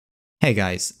Hey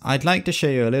guys, I'd like to show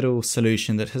you a little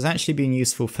solution that has actually been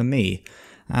useful for me,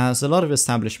 as a lot of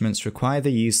establishments require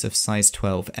the use of size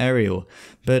 12 Arial,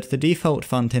 but the default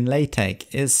font in LaTeX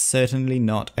is certainly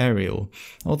not Arial,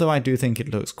 although I do think it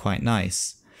looks quite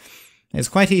nice. It's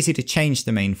quite easy to change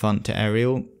the main font to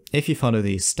Arial if you follow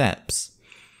these steps.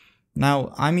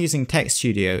 Now, I'm using Text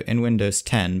Studio in Windows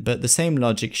 10, but the same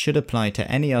logic should apply to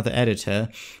any other editor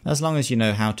as long as you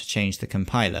know how to change the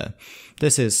compiler.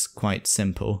 This is quite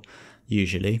simple,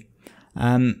 usually.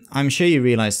 I'm sure you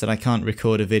realize that I can't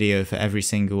record a video for every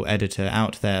single editor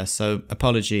out there, so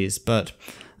apologies, but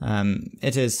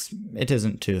it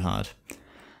isn't too hard.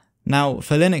 Now,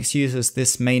 for Linux users,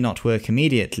 this may not work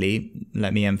immediately.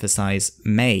 Let me emphasize,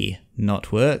 may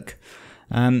not work.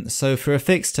 So for a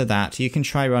fix to that, you can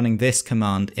try running this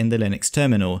command in the Linux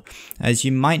terminal, as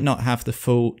you might not have the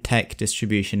full tech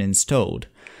distribution installed.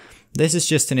 This is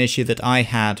just an issue that I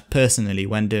had personally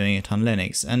when doing it on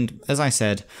Linux, and as I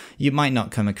said, you might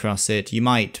not come across it, you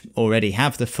might already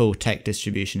have the full tech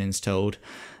distribution installed,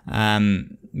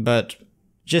 but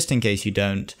just in case you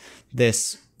don't,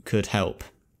 this could help.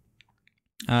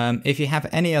 If you have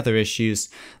any other issues,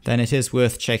 then it is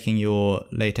worth checking your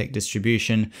LaTeX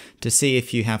distribution to see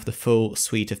if you have the full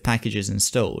suite of packages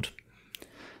installed.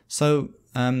 So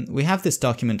we have this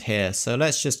document here, so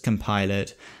let's just compile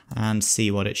it and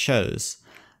see what it shows.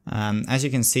 As you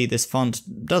can see, this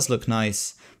font does look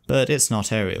nice, but it's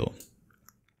not Arial.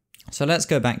 So let's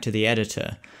go back to the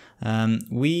editor.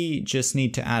 We just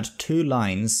need to add 2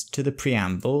 lines to the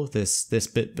preamble, this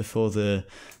bit before the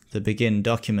begin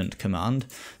document command.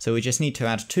 So we just need to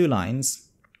add 2 lines.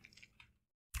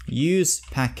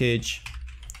 Usepackage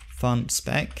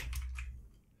fontspec,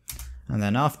 and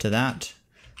then after that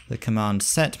the command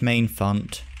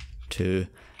setmainfont to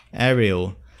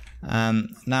Arial.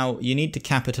 Now you need to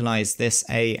capitalize this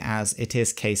A as it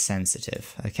is case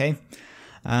sensitive, okay?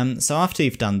 So after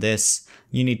you've done this,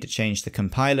 you need to change the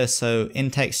compiler. So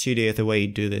in Text Studio, the way you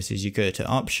do this is you go to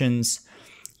Options,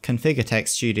 Configure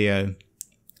Text Studio,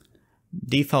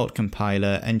 Default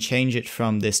Compiler, and change it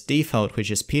from this default, which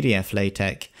is PDF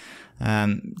LaTeX,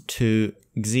 to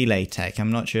XeLaTeX.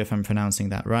 I'm not sure if I'm pronouncing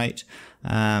that right,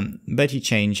 but you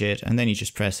change it and then you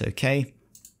just press OK.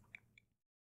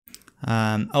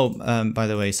 By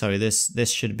the way, sorry,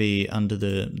 this should be under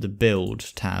the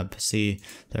Build tab. See,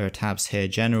 there are tabs here,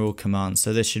 General, Commands,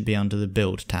 so this should be under the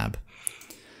Build tab.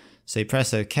 So you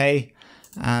press OK,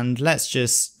 and let's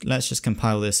just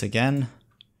compile this again.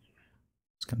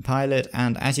 Let's compile it,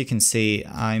 and as you can see,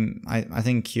 I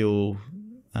think you'll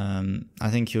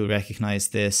recognize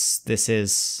this. This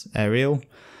is Arial.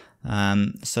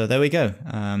 So there we go.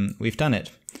 We've done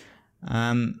it.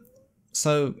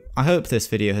 So I hope this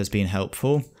video has been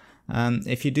helpful.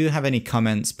 If you do have any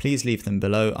comments, please leave them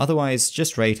below. Otherwise,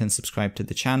 just rate and subscribe to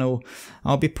the channel.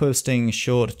 I'll be posting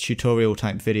short tutorial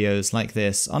type videos like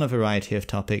this on a variety of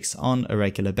topics on a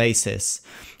regular basis.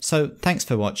 So thanks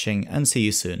for watching and see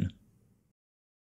you soon.